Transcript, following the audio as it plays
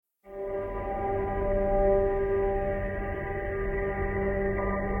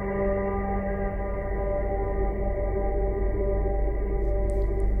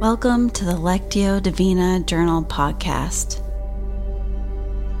Welcome to the Lectio Divina Journal podcast.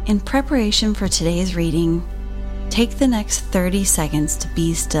 In preparation for today's reading, take the next 30 seconds to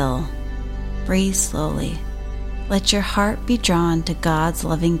be still. Breathe slowly. Let your heart be drawn to God's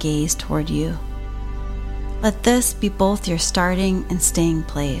loving gaze toward you. Let this be both your starting and staying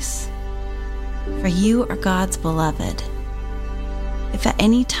place. For you are God's beloved. If at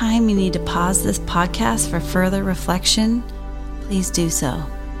any time you need to pause this podcast for further reflection, please do so.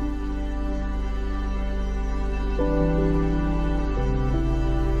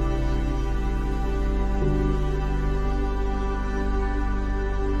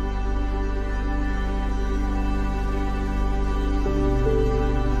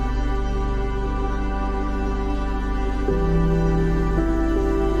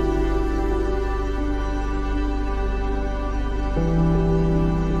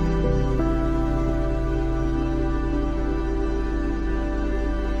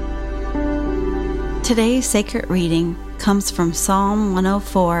 Today's sacred reading comes from Psalm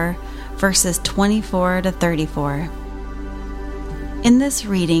 104, verses 24 to 34. In this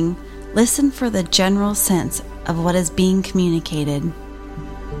reading, listen for the general sense of what is being communicated.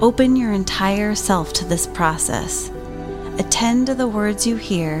 Open your entire self to this process. Attend to the words you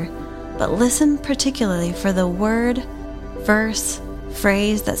hear, but listen particularly for the word, verse,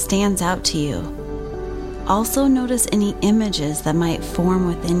 phrase that stands out to you. Also notice any images that might form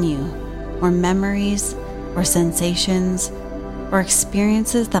within you, or memories, or sensations, or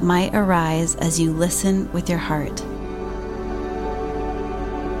experiences that might arise as you listen with your heart.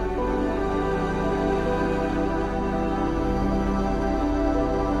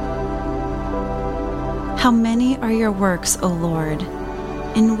 How many are your works, O Lord?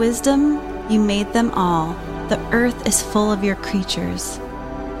 In wisdom you made them all. The earth is full of your creatures.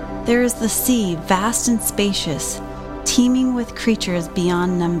 There is the sea, vast and spacious, teeming with creatures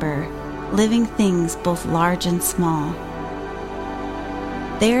beyond number, living things both large and small.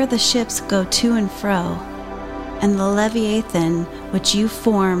 There the ships go to and fro, and the Leviathan which you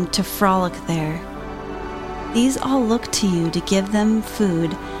formed to frolic there. These all look to you to give them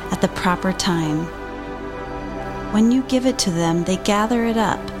food at the proper time. When you give it to them, they gather it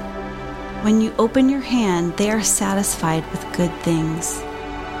up. When you open your hand, they are satisfied with good things.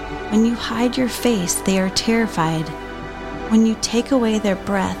 When you hide your face, they are terrified. When you take away their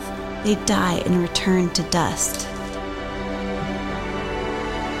breath, they die and return to dust.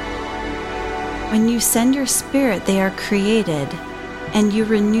 When you send your spirit, they are created, and you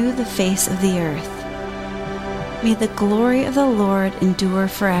renew the face of the earth. May the glory of the Lord endure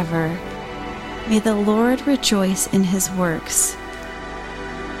forever. May the Lord rejoice in his works.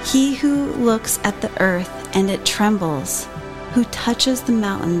 He who looks at the earth and it trembles, who touches the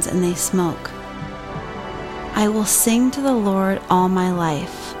mountains and they smoke. I will sing to the Lord all my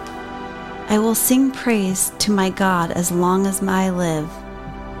life. I will sing praise to my God as long as I live.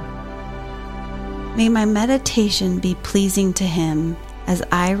 May my meditation be pleasing to him as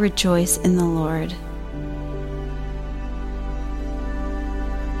I rejoice in the Lord.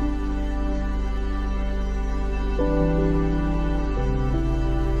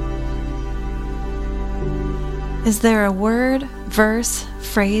 Is there a word, verse,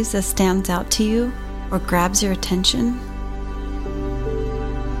 phrase that stands out to you or grabs your attention?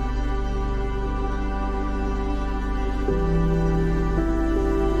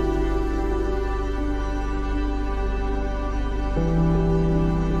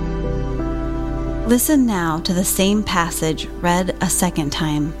 Listen now to the same passage read a second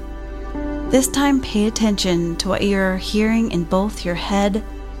time. This time pay attention to what you're hearing in both your head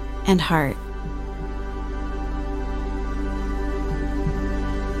and heart.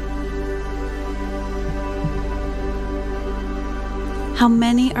 How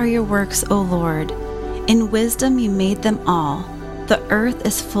many are your works, O Lord? In wisdom you made them all. The earth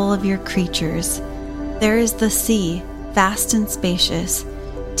is full of your creatures. There is the sea, vast and spacious,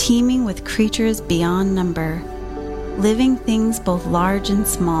 teeming with creatures beyond number, living things both large and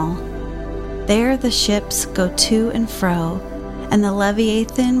small. There the ships go to and fro, and the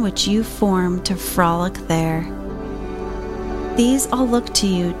Leviathan which you formed to frolic there. These all look to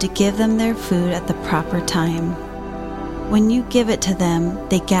you to give them their food at the proper time. When you give it to them,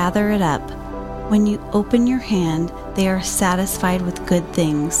 they gather it up. When you open your hand, they are satisfied with good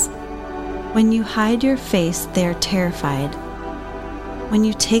things. When you hide your face, they are terrified. When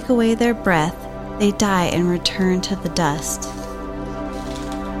you take away their breath, they die and return to the dust.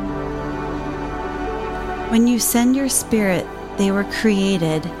 When you send your spirit, they were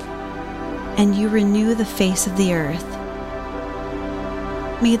created, and you renew the face of the earth.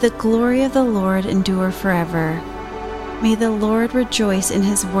 May the glory of the Lord endure forever. May the Lord rejoice in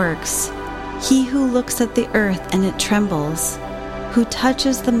his works, he who looks at the earth and it trembles, who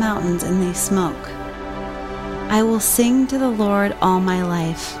touches the mountains and they smoke. I will sing to the Lord all my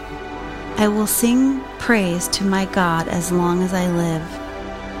life. I will sing praise to my God as long as I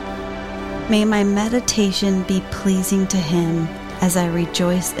live. May my meditation be pleasing to him as I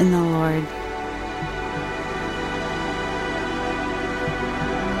rejoice in the Lord.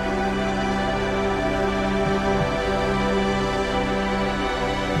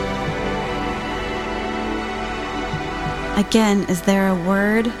 Again, is there a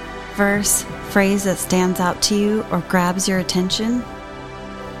word, verse, phrase that stands out to you or grabs your attention?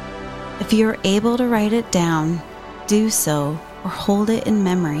 If you are able to write it down, do so or hold it in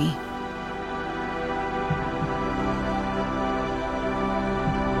memory.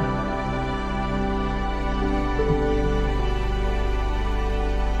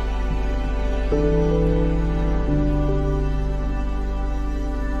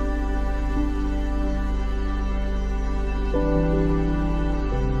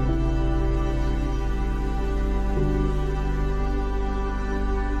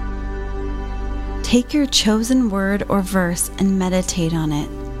 Take your chosen word or verse and meditate on it.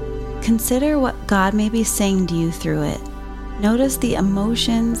 Consider what God may be saying to you through it. Notice the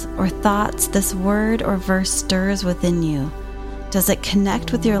emotions or thoughts this word or verse stirs within you. Does it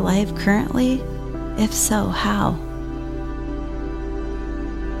connect with your life currently? If so, how?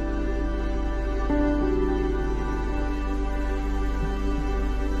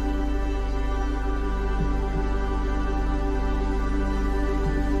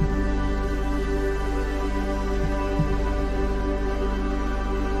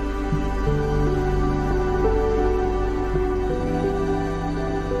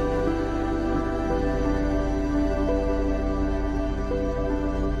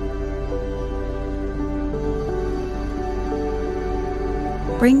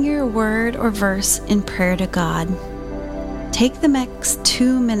 Bring your word or verse in prayer to God. Take the next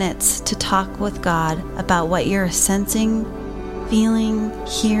 2 minutes to talk with God about what you're sensing, feeling,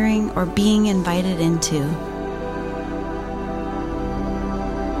 hearing, or being invited into.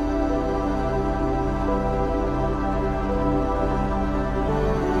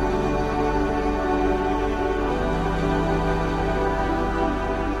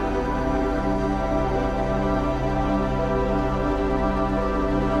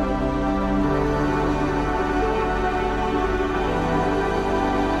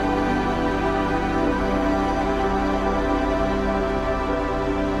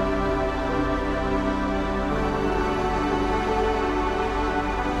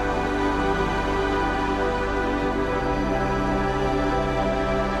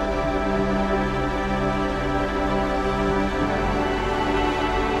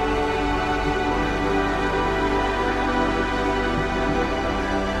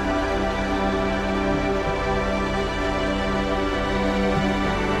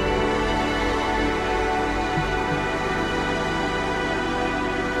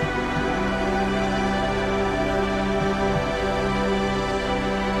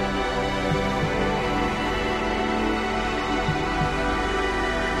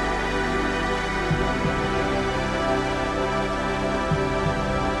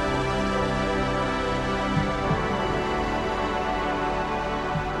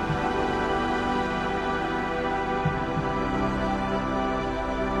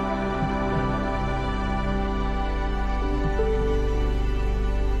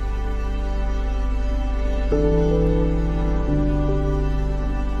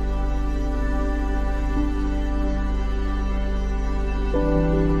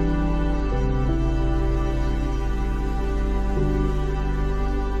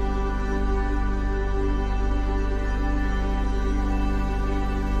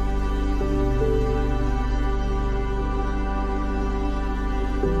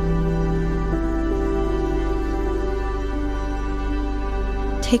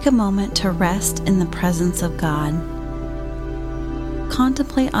 Take a moment to rest in the presence of God.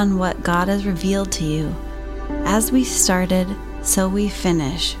 Contemplate on what God has revealed to you. As we started, so we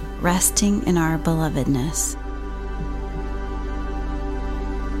finish, resting in our belovedness.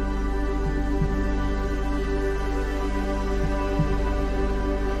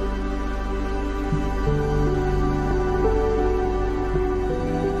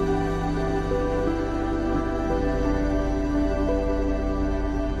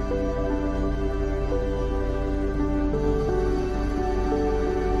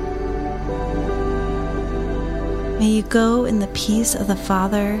 May you go in the peace of the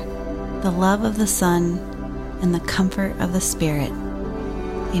Father, the love of the Son, and the comfort of the Spirit.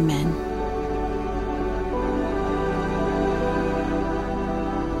 Amen.